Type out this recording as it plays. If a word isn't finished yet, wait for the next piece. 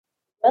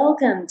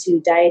Welcome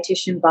to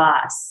Dietitian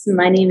Boss.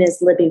 My name is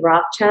Libby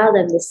Rothschild.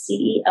 I'm the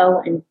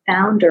CEO and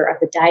founder of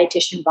the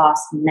Dietitian Boss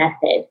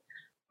Method.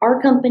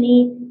 Our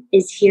company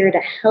is here to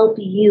help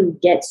you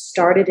get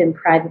started in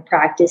private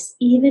practice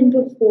even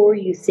before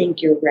you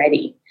think you're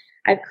ready.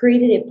 I've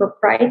created a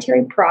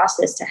proprietary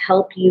process to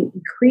help you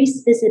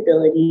increase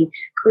visibility,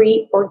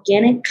 create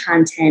organic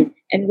content,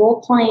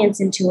 enroll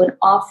clients into an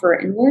offer,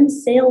 and learn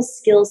sales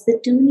skills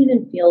that don't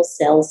even feel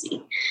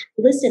salesy.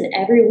 Listen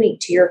every week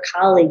to your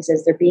colleagues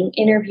as they're being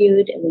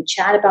interviewed, and we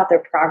chat about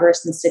their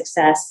progress and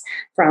success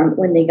from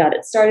when they got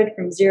it started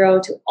from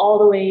zero to all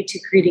the way to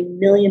creating $1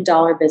 million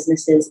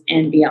businesses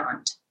and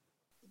beyond.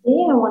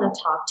 Today, I want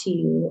to talk to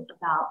you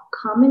about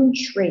common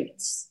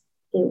traits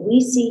that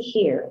we see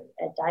here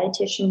at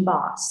Dietitian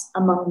Boss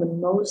among the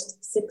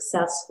most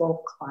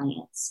successful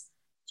clients.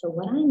 So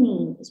what I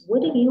mean is,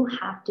 what do you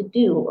have to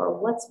do, or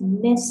what's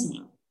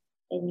missing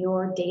in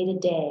your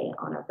day-to-day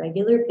on a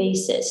regular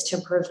basis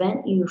to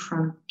prevent you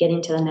from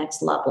getting to the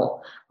next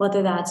level?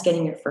 Whether that's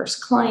getting your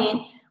first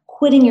client,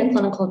 quitting your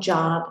clinical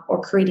job,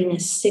 or creating a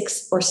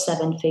 6 or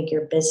 7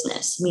 figure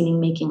business, meaning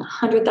making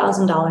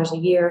 $100,000 a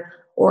year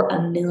or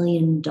 $1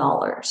 million.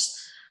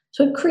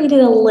 So I've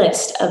created a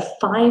list of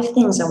 5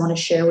 things I want to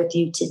share with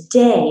you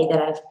today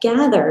that I've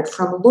gathered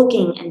from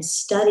looking and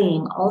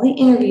studying all the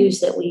interviews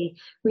that we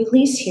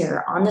release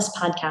here on this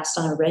podcast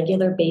on a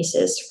regular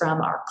basis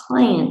from our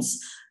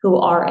clients who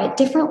are at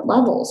different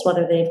levels,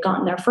 whether they've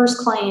gotten their first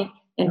client,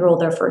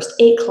 enrolled their first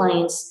 8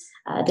 clients,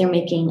 they're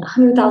making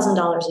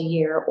 $100,000 a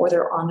year, or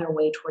they're on their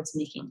way towards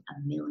making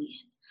 $1 million.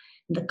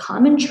 The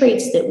common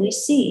traits that we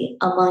see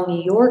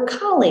among your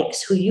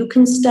colleagues who you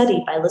can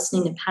study by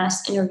listening to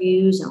past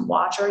interviews and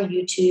watch our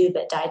YouTube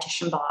at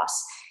Dietitian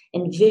Boss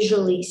and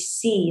visually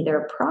see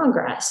their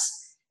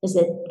progress is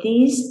that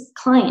these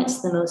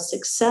clients, the most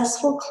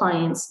successful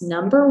clients,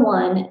 number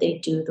one, they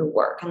do the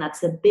work. And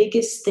that's the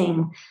biggest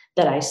thing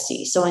that I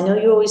see. So I know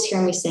you always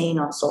hear me saying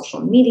on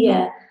social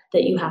media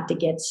that you have to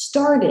get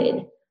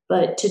started,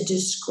 but to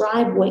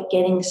describe what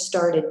getting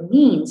started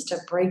means, to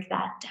break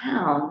that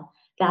down,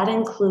 that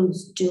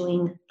includes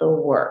doing the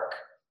work,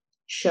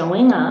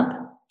 showing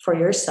up for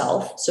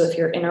yourself. So if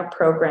you're in our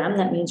program,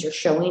 that means you're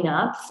showing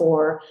up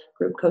for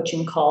group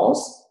coaching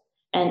calls.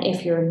 And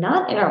if you're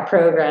not in our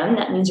program,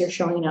 that means you're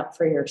showing up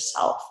for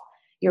yourself.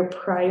 You're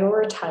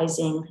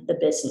prioritizing the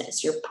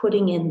business. You're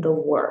putting in the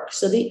work.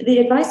 So the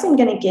advice I'm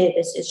going to give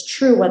is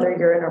true whether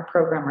you're in our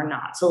program or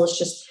not. So let's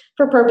just,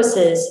 for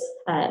purposes,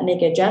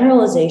 make a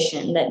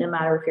generalization that no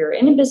matter if you're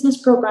in a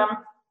business program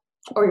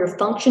or you're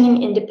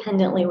functioning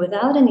independently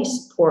without any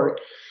support,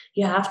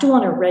 you have to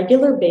on a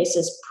regular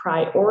basis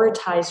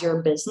prioritize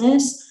your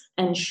business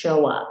and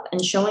show up.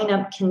 And showing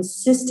up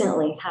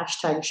consistently,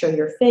 #show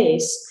your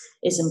face,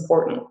 is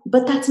important.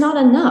 But that's not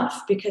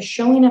enough, because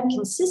showing up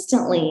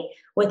consistently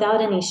without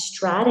any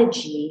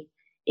strategy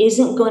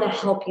isn't going to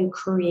help you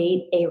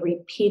create a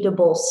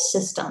repeatable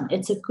system.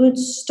 It's a good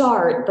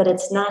start, but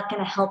it's not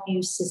going to help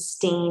you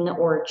sustain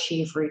or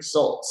achieve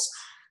results.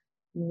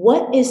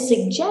 What is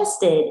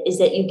suggested is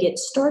that you get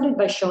started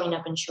by showing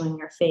up and showing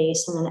your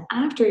face. And then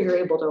after, you're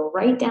able to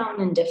write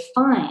down and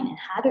define and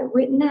have it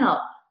written out.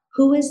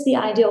 Who is the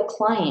ideal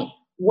client?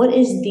 What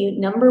is the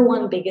number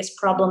one biggest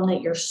problem that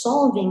you're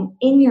solving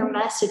in your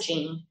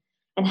messaging?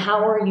 And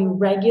how are you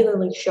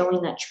regularly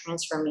showing that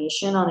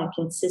transformation on a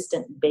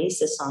consistent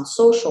basis on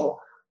social?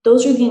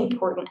 Those are the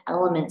important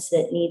elements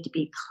that need to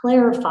be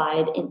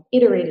clarified and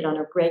iterated on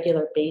a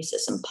regular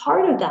basis. And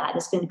part of that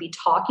is going to be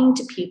talking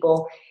to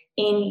people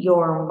in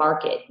your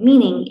market,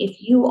 meaning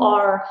if you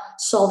are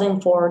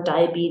solving for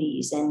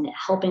diabetes and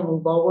helping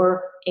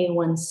lower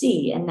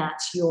A1C, and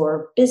that's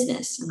your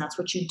business and that's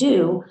what you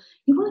do,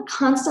 you want to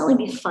constantly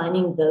be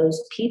finding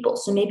those people.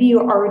 So maybe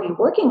you're already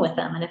working with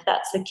them. And if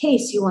that's the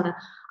case, you want to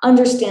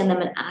understand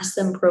them and ask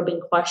them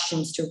probing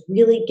questions to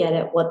really get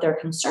at what their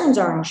concerns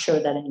are and show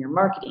that in your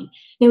marketing.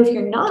 Now, if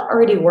you're not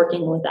already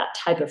working with that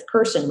type of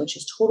person, which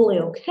is totally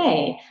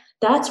okay,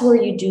 that's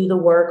where you do the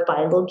work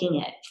by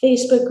looking at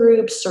Facebook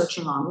groups,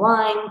 searching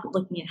online,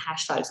 looking at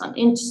hashtags on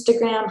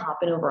Instagram,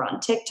 hopping over on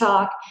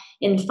TikTok,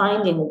 and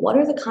finding what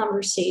are the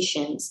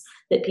conversations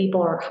that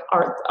people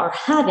are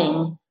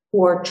having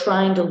who are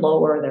trying to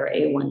lower their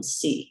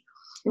A1C.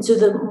 And so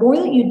the more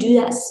that you do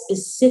that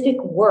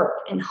specific work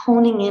and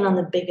honing in on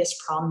the biggest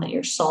problem that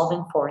you're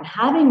solving for and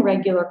having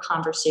regular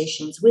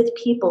conversations with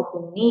people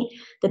who meet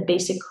the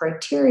basic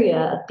criteria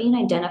of being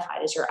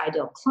identified as your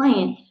ideal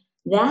client,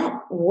 that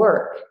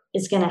work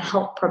is going to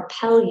help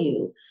propel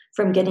you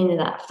from getting to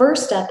that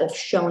first step of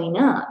showing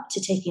up to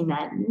taking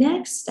that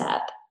next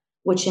step,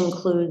 which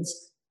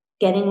includes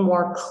getting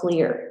more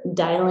clear,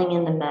 dialing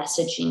in the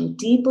messaging,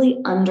 deeply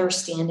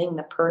understanding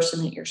the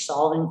person that you're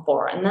solving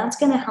for. And that's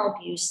going to help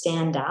you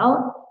stand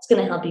out. It's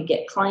going to help you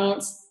get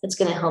clients. It's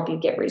going to help you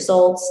get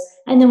results.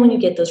 And then when you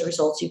get those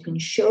results, you can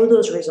show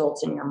those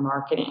results in your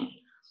marketing.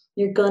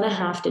 You're going to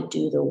have to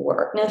do the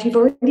work. Now, if you've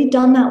already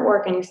done that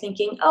work and you're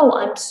thinking, oh,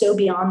 I'm so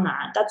beyond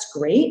that, that's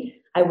great.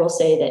 I will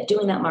say that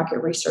doing that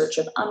market research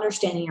of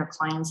understanding your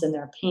clients and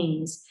their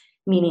pains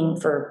meaning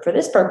for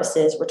this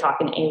purposes, we're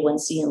talking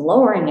A1C and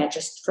lowering it,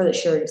 just for the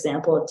sheer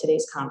example of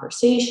today's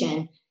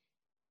conversation.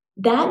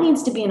 That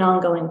needs to be an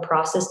ongoing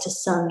process to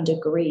some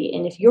degree.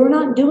 And if you're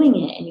not doing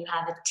it and you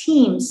have a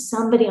team,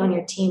 somebody on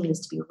your team needs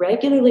to be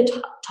regularly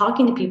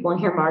talking to people in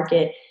your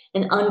market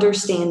and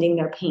understanding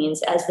their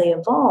pains as they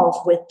evolve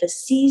with the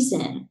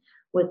season,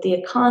 with the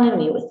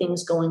economy, with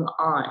things going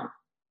on.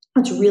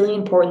 It's really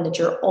important that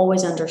you're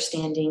always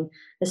understanding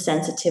the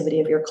sensitivity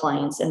of your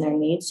clients and their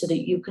needs so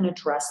that you can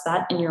address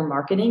that in your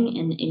marketing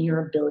and in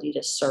your ability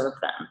to serve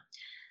them.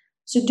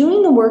 So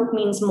doing the work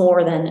means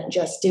more than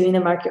just doing the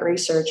market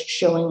research,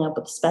 showing up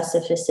with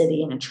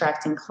specificity and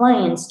attracting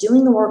clients.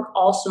 Doing the work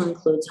also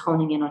includes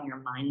honing in on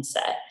your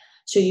mindset.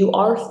 So you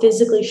are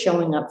physically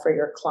showing up for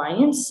your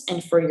clients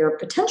and for your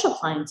potential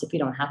clients if you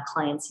don't have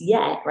clients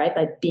yet, right?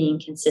 By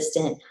being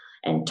consistent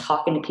and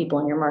talking to people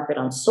in your market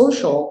on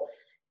social.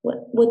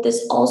 What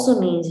this also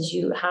means is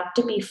you have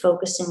to be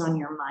focusing on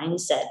your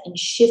mindset and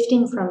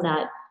shifting from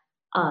that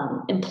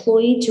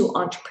employee to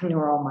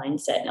entrepreneurial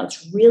mindset. Now,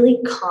 it's really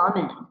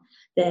common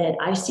that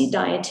I see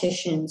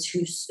dietitians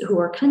who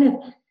are kind of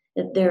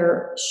that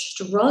they're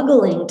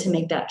struggling to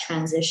make that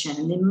transition,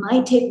 and they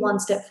might take one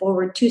step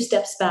forward, two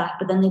steps back,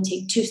 but then they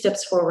take two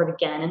steps forward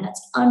again, and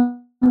that's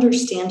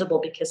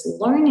understandable because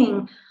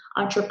learning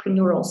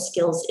entrepreneurial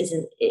skills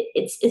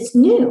it's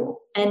new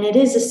and it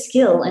is a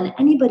skill and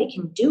anybody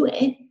can do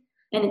it,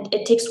 and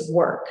it takes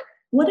work.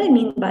 What I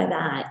mean by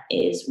that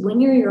is when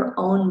you're your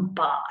own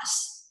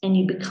boss and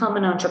you become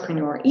an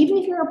entrepreneur, even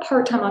if you're a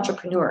part-time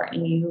entrepreneur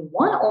and you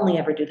want to only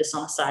ever do this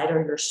on the side,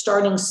 or you're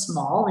starting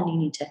small and you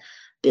need to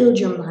build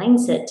your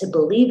mindset to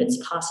believe it's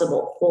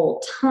possible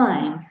full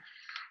time,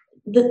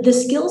 the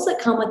skills that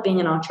come with being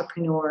an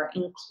entrepreneur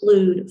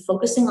include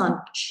focusing on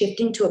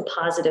shifting to a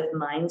positive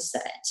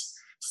mindset,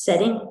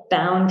 setting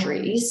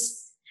boundaries,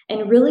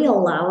 and really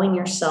allowing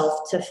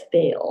yourself to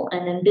fail.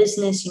 And in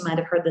business, you might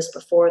have heard this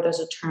before, there's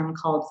a term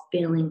called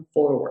failing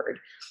forward.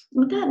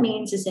 What that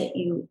means is that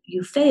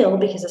you fail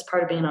because it's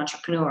part of being an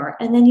entrepreneur,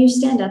 and then you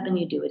stand up and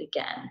you do it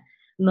again.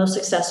 Most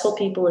successful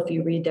people, if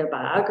you read their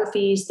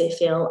biographies, they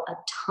fail a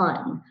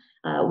ton.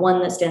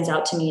 One that stands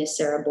out to me is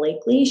Sarah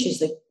Blakely. She's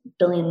the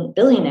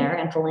billionaire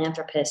and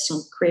philanthropist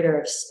and creator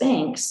of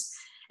Spanx.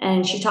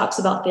 And she talks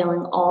about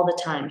failing all the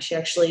time. She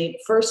actually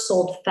first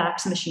sold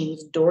fax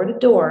machines door to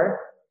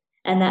door,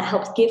 and that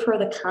helped give her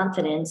the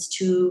confidence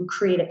to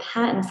create a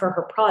patent for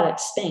her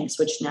product, Spanx,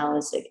 which now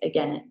is,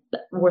 again,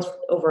 worth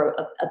over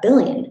a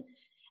billion.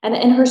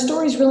 And her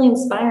story is really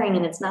inspiring,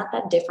 and it's not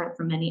that different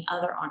from many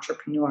other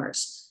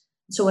entrepreneurs.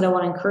 So what I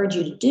want to encourage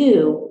you to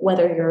do,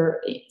 whether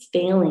you're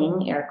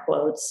failing, air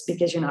quotes,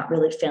 because you're not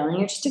really failing,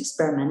 you're just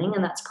experimenting,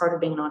 and that's part of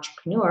being an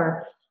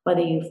entrepreneur,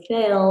 whether you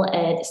fail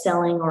at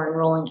selling or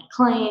enrolling a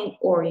client,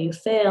 or you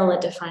fail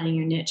at defining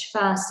your niche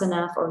fast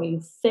enough, or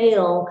you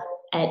fail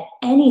at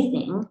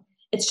anything,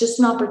 it's just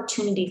an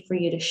opportunity for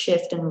you to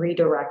shift and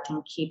redirect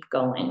and keep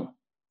going.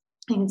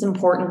 I think it's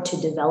important to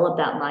develop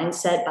that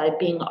mindset by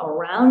being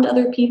around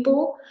other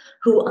people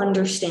who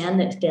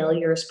understand that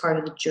failure is part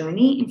of the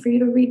journey, and for you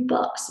to read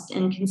books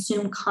and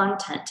consume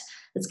content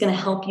that's going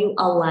to help you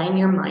align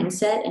your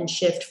mindset and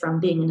shift from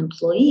being an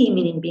employee,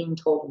 meaning being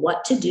told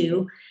what to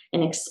do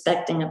and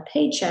expecting a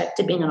paycheck,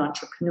 to being an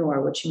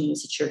entrepreneur, which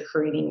means that you're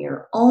creating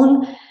your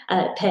own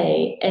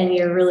pay and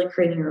you're really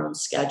creating your own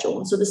schedule.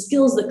 And so the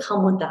skills that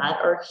come with that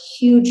are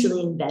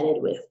hugely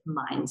embedded with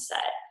mindset.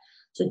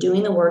 So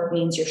doing the work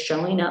means you're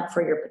showing up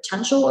for your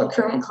potential or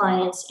current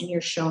clients, and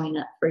you're showing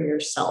up for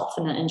yourself.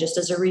 And just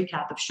as a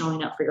recap of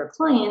showing up for your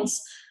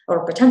clients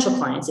or potential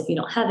clients, if you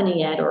don't have any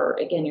yet, or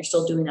again, you're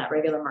still doing that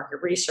regular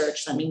market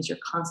research, that means you're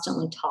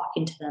constantly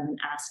talking to them and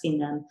asking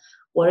them,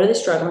 what are they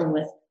struggling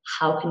with?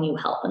 How can you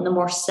help? And the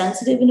more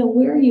sensitive and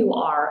aware you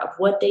are of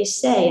what they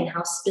say and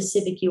how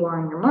specific you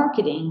are in your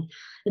marketing,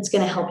 it's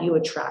going to help you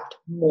attract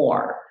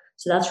more.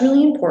 So that's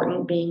really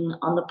important, being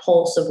on the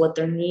pulse of what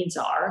their needs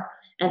are.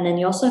 And then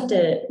you also have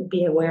to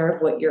be aware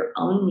of what your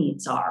own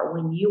needs are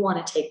when you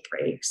want to take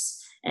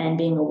breaks, and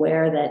being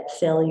aware that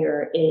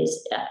failure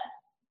is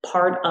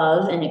part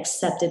of an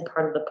accepted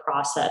part of the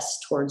process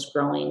towards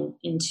growing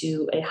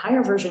into a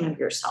higher version of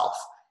yourself.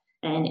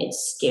 And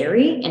it's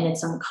scary and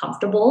it's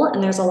uncomfortable,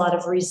 and there's a lot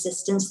of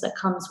resistance that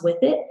comes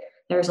with it.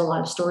 There's a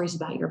lot of stories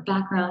about your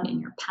background and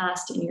your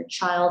past and your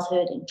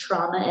childhood and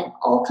trauma and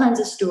all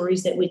kinds of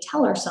stories that we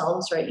tell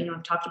ourselves, right?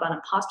 I've talked about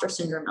imposter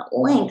syndrome at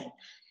length.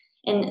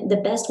 And the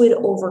best way to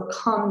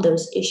overcome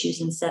those issues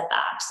and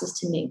setbacks is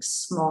to make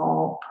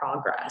small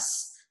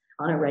progress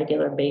on a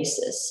regular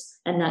basis.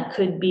 And that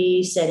could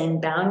be setting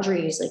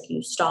boundaries, like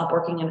you stop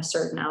working at a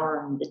certain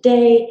hour in the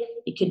day.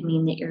 It could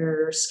mean that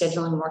you're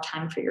scheduling more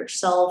time for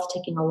yourself,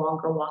 taking a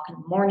longer walk in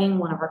the morning.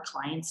 One of our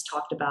clients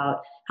talked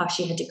about how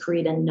she had to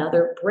create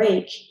another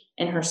break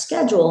in her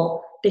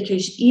schedule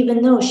because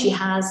even though she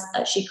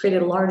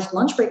created a large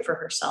lunch break for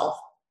herself,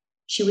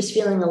 she was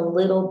feeling a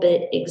little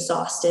bit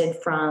exhausted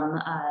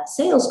from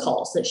sales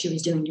calls that she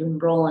was doing to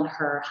enroll in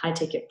her high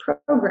ticket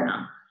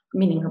program,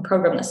 meaning her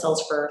program that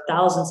sells for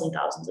thousands and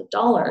thousands of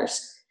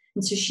dollars.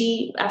 And so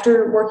she,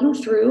 after working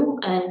through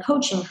and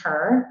coaching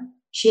her,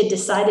 She had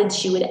decided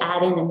she would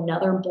add in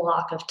another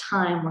block of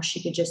time where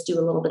she could just do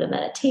a little bit of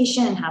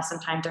meditation and have some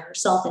time to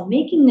herself. And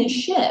making this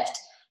shift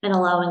and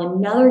allowing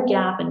another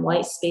gap and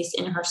white space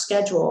in her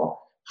schedule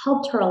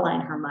helped her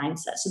align her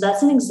mindset. So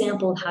that's an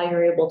example of how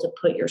you're able to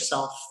put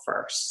yourself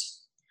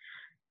first.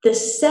 The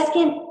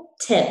second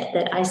tip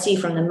that I see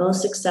from the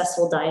most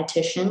successful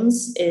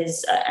dietitians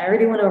is, I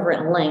already went over it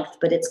in length,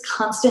 but it's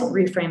constant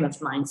reframe of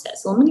mindset.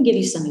 So I'm going to give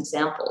you some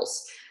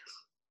examples.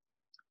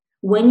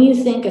 When you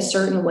think a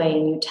certain way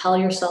and you tell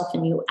yourself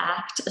and you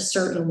act a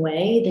certain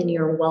way, then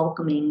you're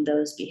welcoming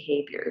those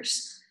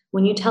behaviors.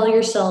 When you tell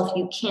yourself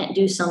you can't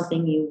do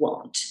something, you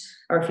won't.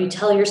 Or if you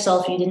tell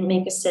yourself you didn't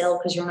make a sale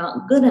because you're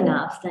not good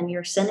enough, then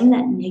you're sending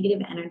that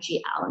negative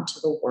energy out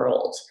into the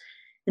world.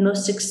 The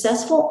most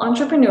successful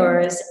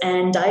entrepreneurs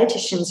and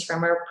dietitians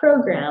from our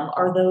program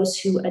are those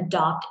who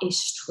adopt a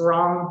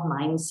strong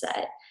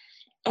mindset.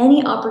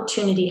 Any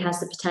opportunity has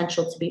the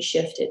potential to be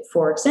shifted.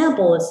 For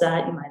example, is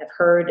that you might have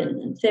heard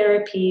in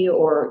therapy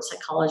or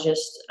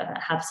psychologists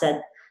have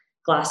said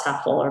glass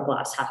half full or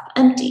glass half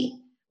empty.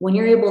 When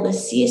you're able to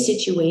see a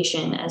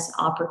situation as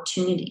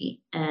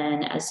opportunity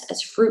and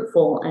as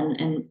fruitful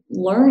and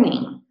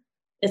learning,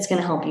 it's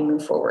going to help you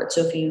move forward.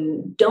 So if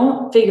you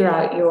don't figure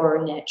out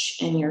your niche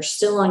and you're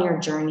still on your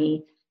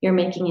journey, you're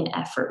making an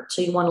effort.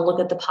 So you want to look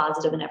at the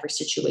positive in every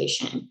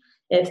situation.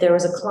 If there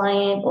was a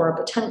client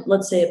or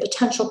let's say a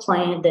potential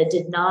client that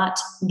did not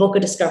book a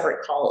discovery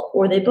call,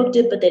 or they booked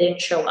it, but they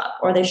didn't show up,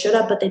 or they showed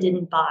up, but they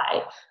didn't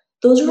buy,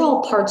 those are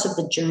all parts of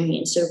the journey.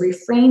 And so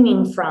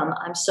reframing from,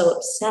 I'm so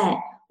upset,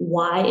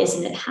 why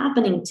isn't it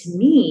happening to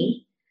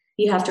me?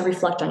 You have to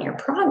reflect on your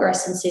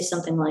progress and say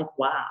something like,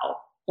 wow,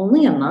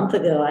 only a month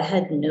ago, I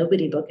had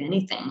nobody book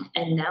anything.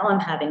 And now I'm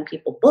having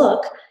people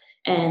book,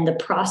 and the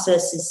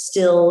process is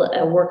still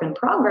a work in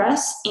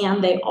progress,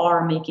 and they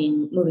are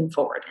moving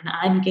forward, and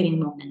I'm getting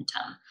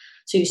momentum.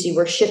 So you see,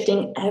 we're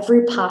shifting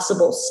every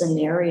possible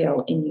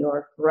scenario in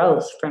your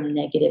growth from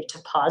negative to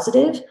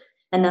positive,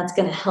 and that's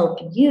going to help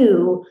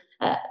you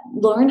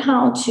learn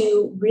how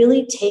to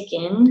really take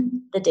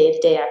in the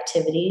day-to-day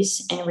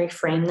activities and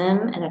reframe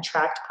them and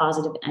attract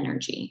positive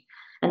energy.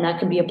 And that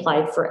can be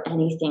applied for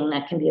anything.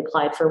 That can be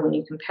applied for when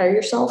you compare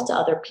yourself to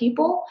other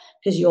people,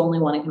 because you only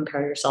want to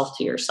compare yourself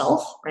to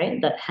yourself, right?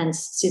 That hence,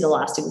 see the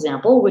last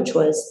example, which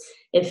was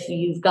if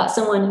you've got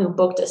someone who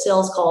booked a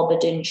sales call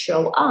but didn't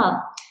show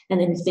up, and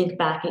then you think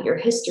back at your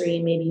history,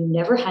 and maybe you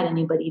never had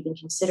anybody even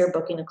consider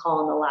booking a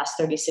call in the last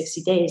 30,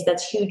 60 days,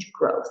 that's huge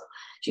growth.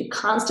 So you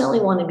constantly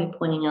want to be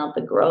pointing out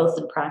the growth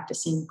and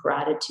practicing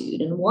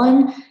gratitude. And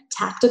one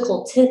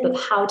tactical tip of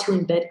how to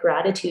embed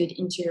gratitude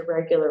into your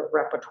regular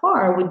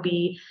repertoire would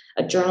be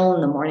a journal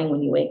in the morning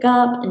when you wake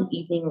up, an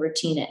evening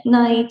routine at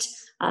night,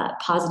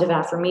 positive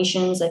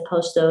affirmations. I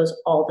post those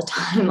all the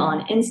time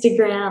on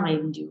Instagram. I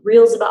even do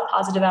reels about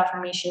positive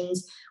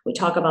affirmations. We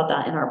talk about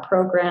that in our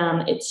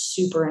program. It's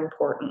super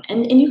important.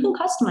 And you can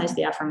customize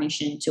the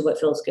affirmation to what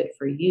feels good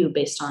for you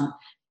based on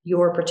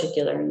your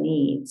particular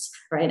needs,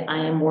 right? I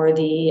am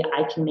worthy.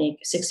 I can make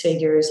 6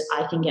 figures.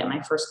 I can get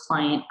my first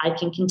client. I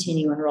can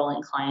continue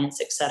enrolling clients,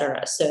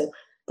 etc. So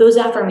those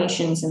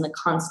affirmations and the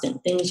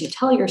constant things you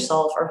tell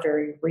yourself are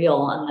very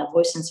real, and the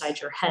voice inside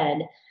your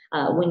head,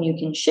 when you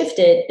can shift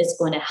it, it's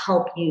going to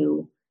help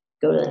you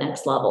go to the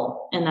next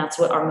level. And that's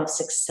what our most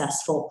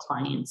successful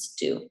clients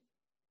do.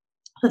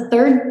 The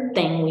third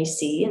thing we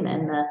see, and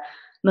then the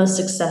most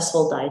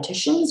successful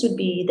dietitians, would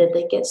be that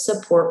they get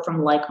support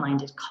from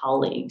like-minded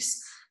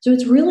colleagues. So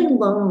it's really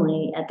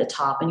lonely at the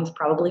top, and you've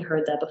probably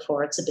heard that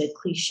before. It's a big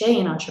cliche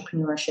in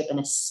entrepreneurship, and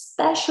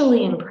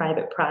especially in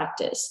private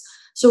practice.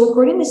 So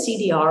according to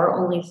CDR,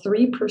 only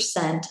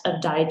 3%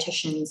 of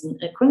dietitians,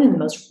 and according to the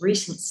most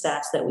recent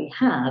stats that we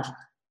have,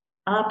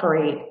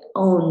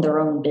 own their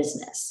own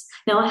business.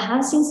 Now, I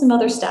have seen some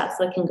other stats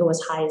that can go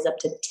as high as up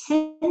to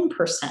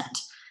 10%.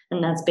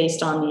 And that's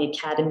based on the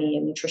Academy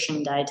of Nutrition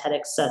and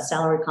Dietetics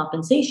Salary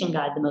Compensation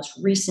Guide, the most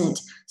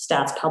recent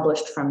stats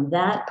published from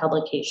that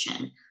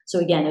publication. So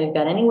again, we've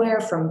got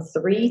anywhere from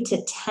 3 to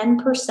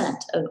 10%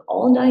 of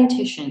all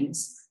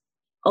dietitians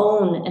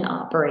own and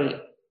operate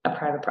a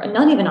private practice.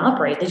 Not even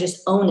operate, they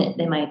just own it.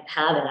 They might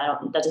have it.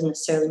 That doesn't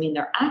necessarily mean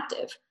they're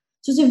active.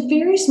 So it's a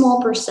very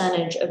small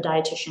percentage of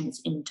dietitians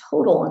in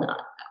total, and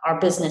our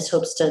business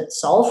hopes to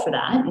solve for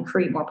that and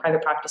create more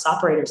private practice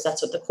operators.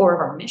 That's at the core of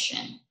our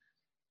mission.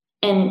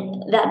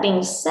 And that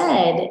being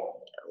said,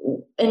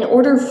 in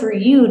order for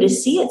you to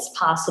see it's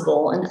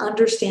possible and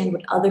understand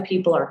what other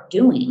people are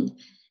doing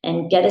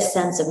and get a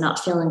sense of not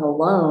feeling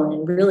alone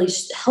and really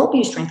help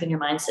you strengthen your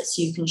mindset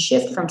so you can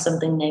shift from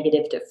something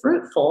negative to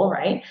fruitful,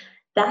 right?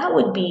 That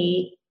would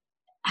be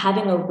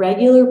having a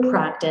regular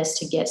practice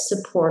to get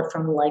support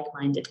from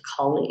like-minded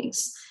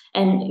colleagues.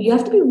 And you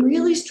have to be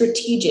really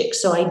strategic.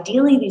 So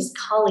ideally, these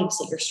colleagues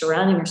that you're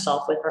surrounding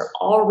yourself with are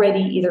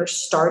already either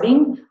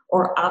starting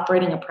or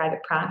operating a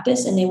private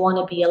practice, and they want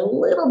to be a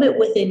little bit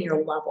within your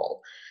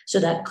level. So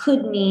that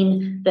could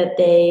mean that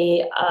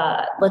they,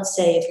 let's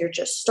say if you're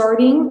just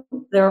starting,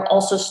 they're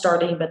also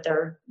starting, but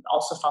they're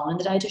also following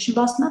the Dietitian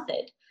Boss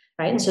method.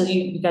 right? And so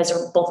you guys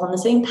are both on the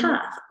same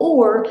path.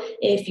 Or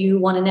if you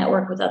want to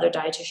network with other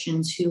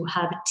dietitians who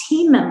have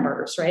team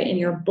members, right? And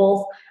you're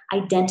both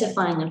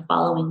identifying and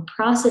following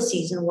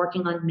processes and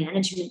working on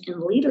management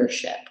and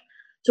leadership.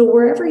 So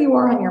wherever you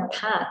are on your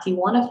path, you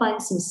want to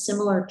find some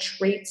similar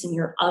traits in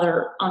your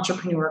other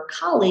entrepreneur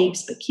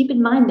colleagues, but keep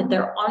in mind that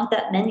there aren't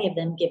that many of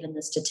them given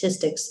the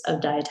statistics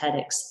of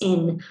dietetics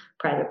in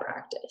private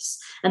practice.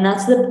 And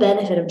that's the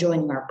benefit of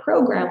joining our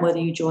program, whether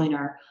you join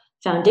our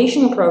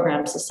foundational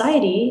program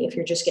society, if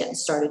you're just getting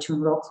started to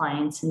enroll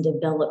clients and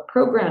develop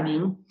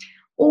programming,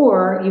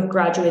 or you've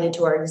graduated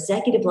to our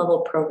executive level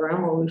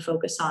program where we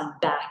focus on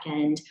back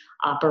end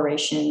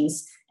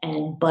operations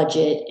and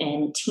budget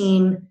and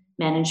team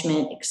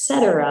management,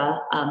 etc.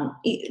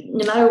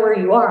 No matter where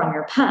you are on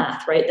your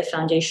path, right? The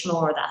foundational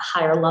or that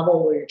higher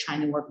level where you're trying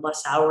to work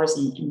less hours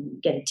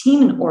and get a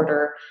team in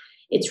order,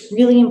 it's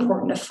really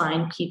important to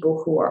find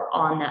people who are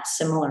on that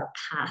similar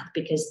path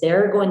because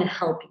they're going to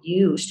help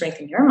you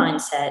strengthen your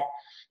mindset.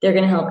 They're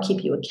going to help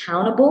keep you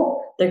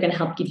accountable. They're going to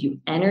help give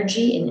you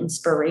energy and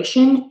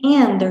inspiration.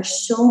 And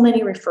there's so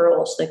many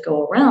referrals that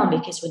go around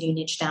because when you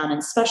niche down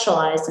and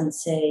specialize and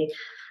say,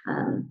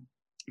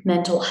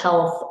 mental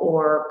health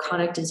or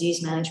chronic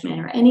disease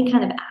management or any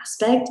kind of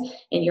aspect,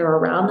 and you're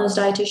around those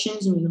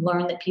dietitians and you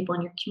learn that people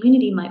in your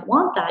community might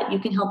want that, you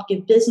can help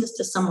give business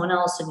to someone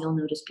else and you'll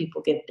notice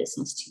people give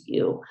business to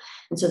you.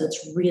 And so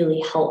that's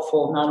really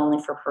helpful, not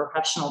only for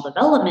professional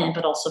development,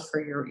 but also for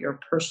your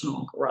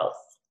personal growth.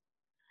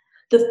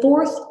 The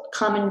fourth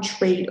common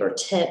trait or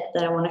tip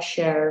that I want to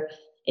share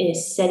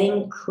is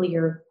setting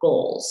clear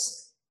goals.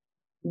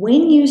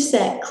 When you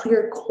set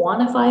clear,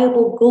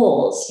 quantifiable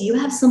goals, you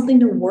have something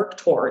to work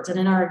towards. And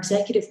in our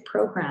executive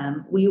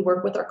program, we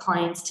work with our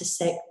clients to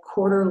set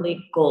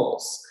quarterly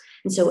goals.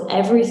 And so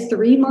every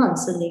 3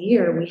 months in the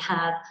year, we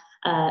have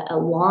a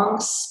long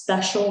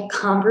special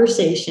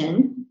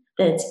conversation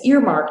that's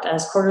earmarked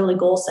as quarterly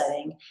goal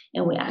setting.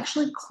 And we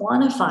actually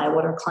quantify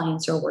what our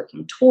clients are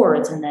working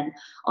towards. And then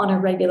on a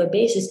regular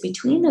basis,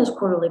 between those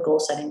quarterly goal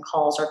setting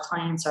calls, our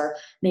clients are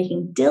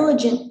making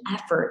diligent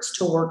efforts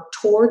to work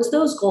towards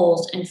those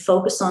goals and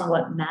focus on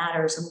what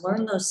matters and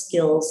learn those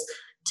skills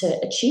to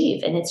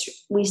achieve. And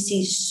we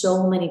see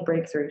so many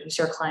breakthroughs. We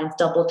see our clients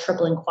double,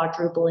 tripling,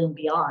 quadrupling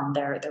beyond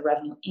their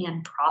revenue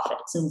and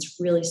profits. And it's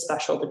really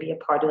special to be a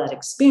part of that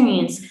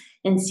experience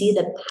and see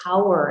the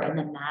power and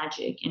the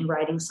magic in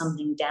writing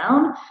something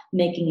down,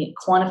 making it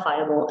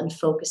quantifiable and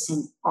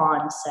focusing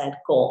on said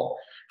goal.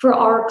 For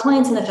our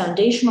clients in the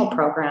foundational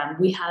program,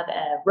 we have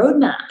a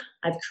roadmap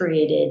I've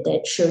created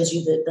that shows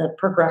you the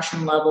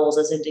progression levels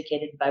as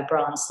indicated by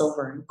bronze,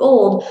 silver, and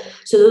gold.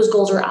 So those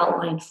goals are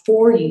outlined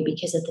for you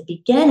because at the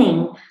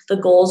beginning, the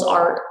goals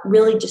are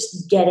really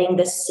just getting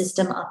the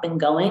system up and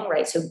going,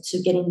 right? So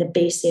getting the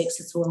basics,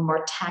 it's a little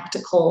more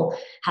tactical,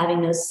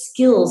 having those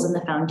skills in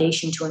the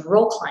foundation to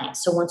enroll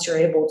clients. So once you're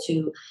able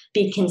to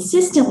be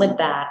consistent with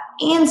that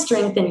and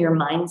strengthen your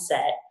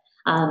mindset,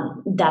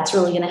 that's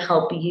really going to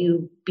help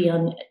you be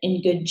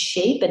in good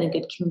shape and a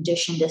good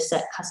condition to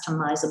set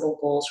customizable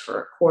goals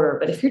for a quarter.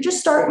 But if you're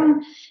just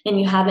starting and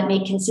you haven't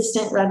made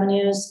consistent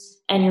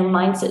revenues and your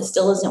mindset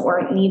still isn't where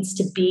it needs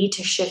to be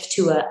to shift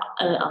to an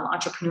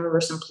entrepreneur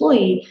versus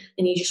employee,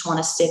 then you just want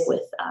to stick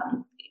with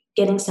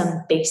getting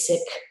some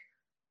basic,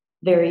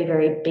 very,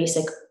 very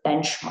basic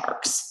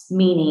benchmarks,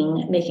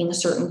 meaning making a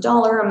certain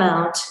dollar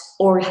amount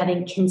or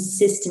having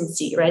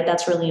consistency, right?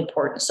 That's really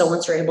important. So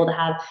once you're able to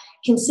have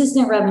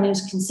consistent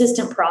revenues,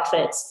 consistent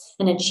profits,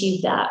 and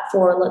achieve that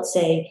for, let's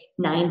say,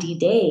 90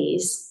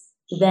 days,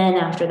 then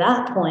after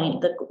that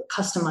point, the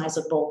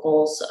customizable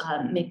goals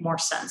make more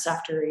sense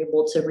after you're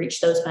able to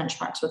reach those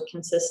benchmarks with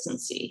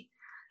consistency.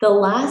 The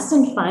last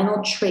and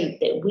final trait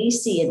that we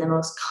see in the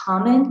most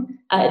common,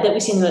 that we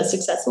see in the most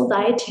successful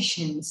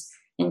dietitians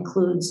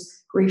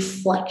includes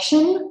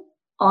reflection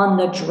on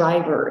the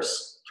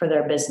drivers for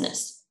their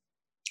business.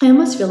 I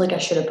almost feel like I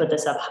should have put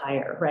this up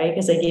higher, right?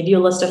 Because I gave you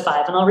a list of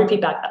 5, and I'll repeat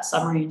back that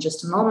summary in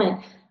just a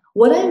moment.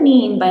 What I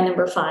mean by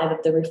number 5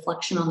 of the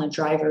reflection on the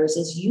drivers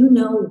is you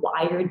know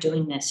why you're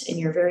doing this, and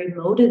you're very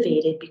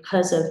motivated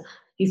because of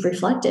you've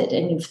reflected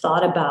and you've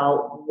thought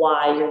about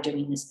why you're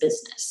doing this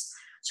business.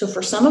 So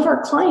for some of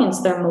our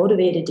clients, they're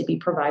motivated to be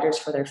providers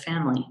for their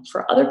family.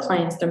 For other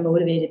clients, they're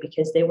motivated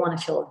because they want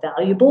to feel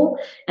valuable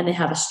and they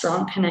have a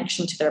strong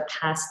connection to their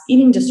past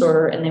eating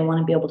disorder, and they want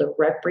to be able to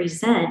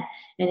represent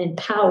and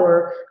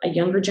empower a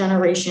younger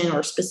generation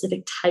or a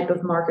specific type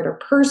of market or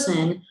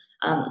person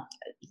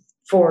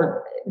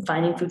for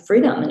finding food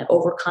freedom and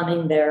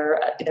overcoming their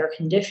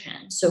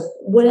condition. So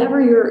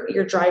whatever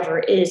your driver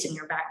is and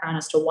your background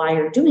as to why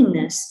you're doing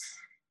this,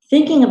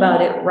 thinking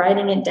about it,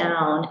 writing it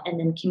down, and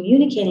then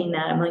communicating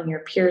that among your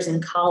peers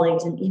and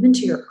colleagues and even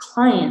to your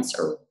clients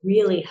are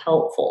really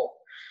helpful.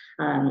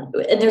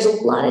 And there's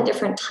a lot of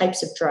different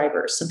types of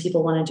drivers. Some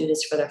people want to do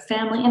this for their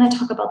family. And I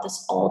talk about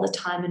this all the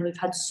time. And we've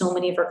had so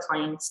many of our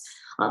clients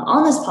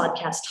on this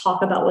podcast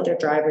talk about what their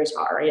drivers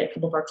are, right? A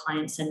couple of our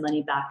clients send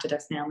money back to their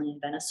family in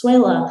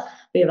Venezuela.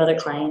 We have other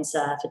clients,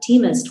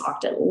 Fatima has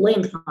talked at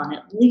length on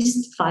at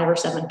least 5 or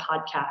 7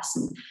 podcasts.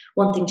 And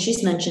one thing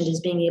she's mentioned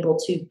is being able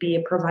to be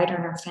a provider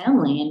in her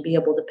family and be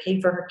able to pay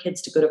for her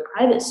kids to go to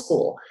private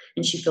school.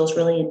 And she feels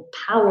really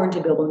empowered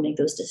to be able to make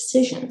those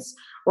decisions.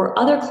 Or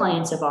other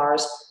clients of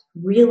ours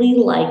really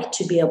like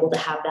to be able to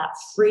have that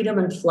freedom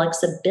and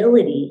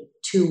flexibility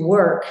to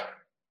work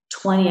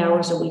 20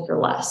 hours a week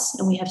or less.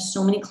 And we have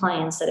so many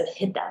clients that have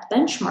hit that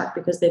benchmark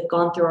because they've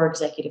gone through our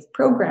executive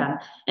program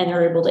and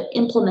are able to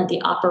implement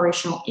the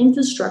operational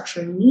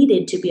infrastructure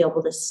needed to be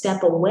able to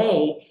step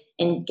away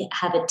and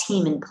have a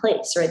team in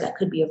place, right? That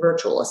could be a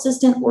virtual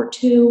assistant or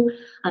 2,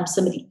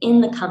 somebody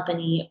in the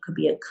company. It could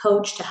be a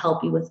coach to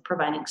help you with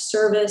providing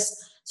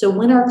service. So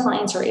when our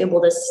clients are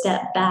able to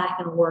step back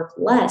and work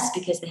less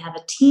because they have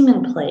a team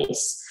in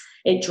place,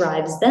 it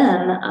drives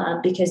them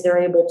because they're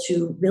able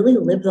to really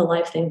live the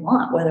life they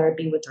want, whether it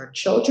be with their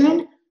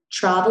children,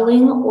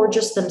 traveling, or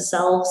just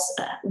themselves,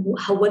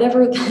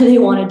 whatever they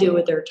want to do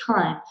with their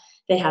time,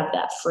 they have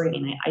that free.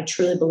 And I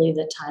truly believe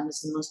that time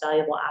is the most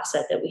valuable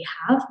asset that we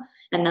have.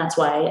 And that's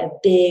why a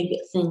big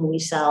thing we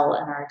sell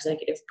in our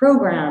executive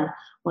program,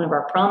 one of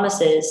our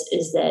promises,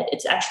 is that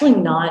it's actually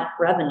not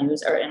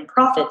revenues or in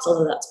profits,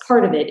 although that's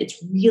part of it. It's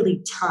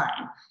really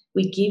time.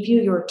 We give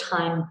you your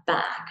time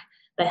back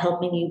by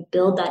helping you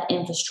build that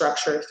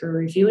infrastructure through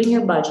reviewing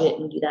your budget,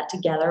 and we do that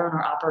together on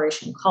our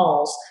operation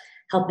calls,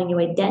 helping you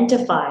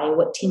identify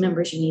what team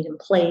members you need in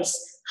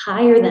place,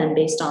 hire them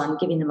based on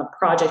giving them a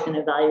project and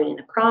evaluating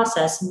the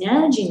process,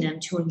 managing them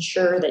to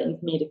ensure that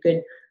you've made a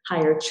good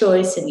hire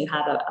choice and you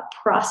have a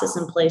process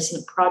in place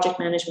and a project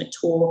management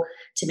tool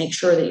to make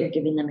sure that you're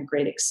giving them a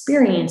great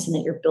experience and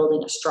that you're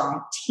building a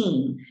strong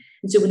team.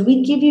 And so when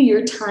we give you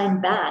your time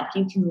back,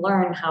 you can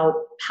learn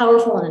how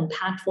powerful and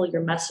impactful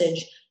your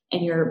message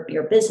and your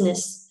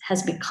business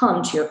has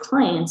become to your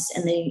clients,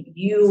 and then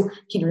you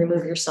can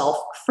remove yourself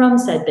from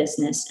said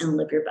business and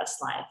live your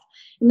best life.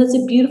 And that's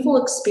a beautiful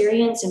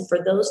experience. And for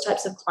those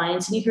types of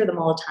clients, and you hear them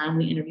all the time,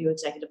 we interview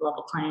executive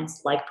level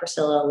clients like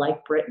Priscilla,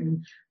 like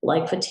Britton,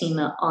 like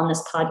Fatima on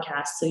this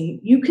podcast. So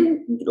you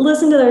can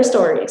listen to their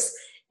stories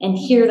and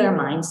hear their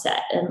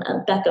mindset.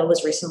 And Becca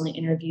was recently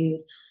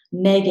interviewed,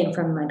 Megan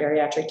from My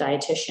Bariatric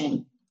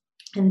Dietitian.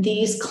 And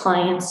these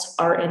clients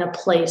are in a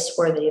place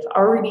where they've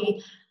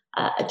already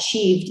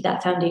achieved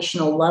that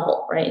foundational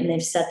level, right? And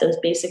they've set those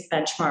basic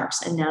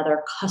benchmarks, and now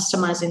they're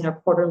customizing their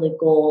quarterly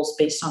goals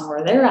based on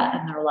where they're at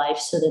in their life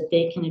so that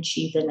they can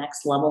achieve the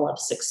next level of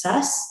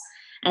success.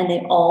 And they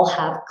all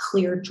have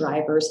clear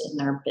drivers in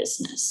their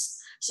business.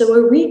 So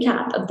a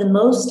recap of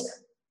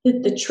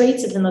the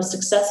traits of the most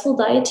successful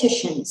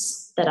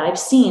dietitians that I've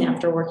seen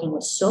after working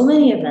with so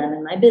many of them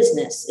in my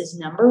business is: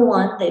 number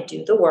 1, they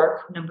do the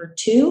work. Number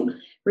 2,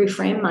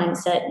 reframe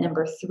mindset.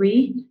 Number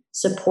 3,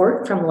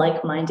 support from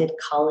like-minded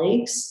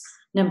colleagues.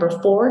 Number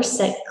 4,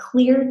 set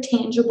clear,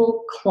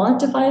 tangible,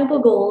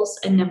 quantifiable goals.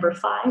 And number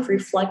 5,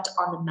 reflect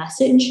on the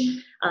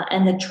message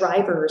and the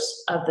drivers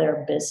of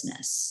their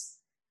business.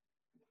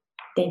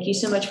 Thank you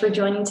so much for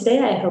joining today.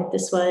 I hope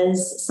this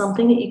was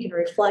something that you can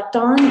reflect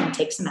on and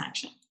take some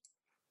action.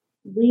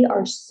 We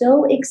are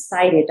so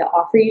excited to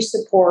offer you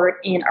support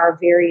in our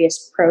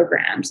various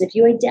programs. If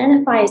you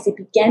identify as a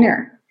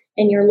beginner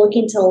and you're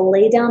looking to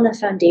lay down the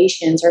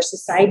foundations, our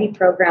society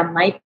program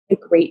might be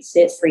a great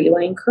fit for you.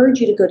 I encourage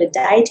you to go to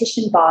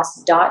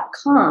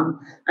dietitianboss.com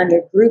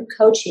under group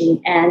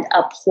coaching and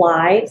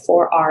apply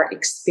for our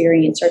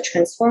experience, our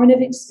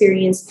transformative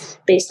experience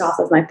based off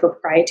of my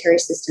proprietary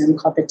system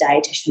called the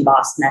Dietitian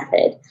Boss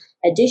Method.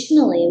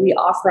 Additionally, we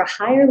offer a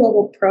higher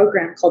level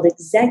program called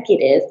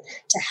Executive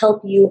to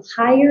help you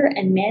hire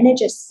and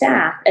manage a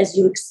staff as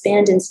you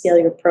expand and scale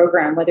your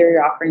program, whether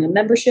you're offering a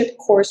membership,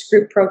 course,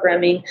 group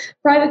programming,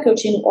 private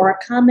coaching, or a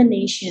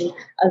combination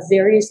of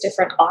various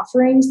different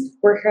offerings.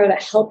 We're here to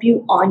help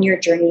you on your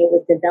journey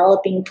with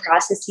developing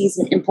processes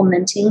and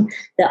implementing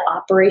the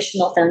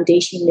operational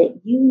foundation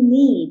that you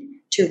need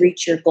to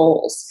reach your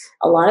goals.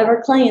 A lot of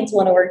our clients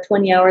want to work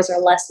 20 hours or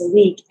less a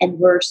week, and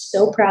we're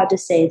so proud to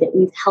say that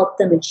we've helped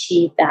them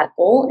achieve that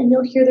goal, and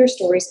you'll hear their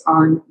stories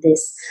on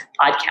this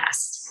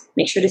podcast.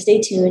 Make sure to stay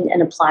tuned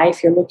and apply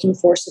if you're looking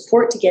for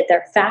support to get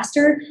there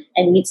faster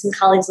and meet some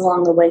colleagues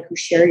along the way who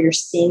share your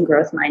same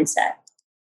growth mindset.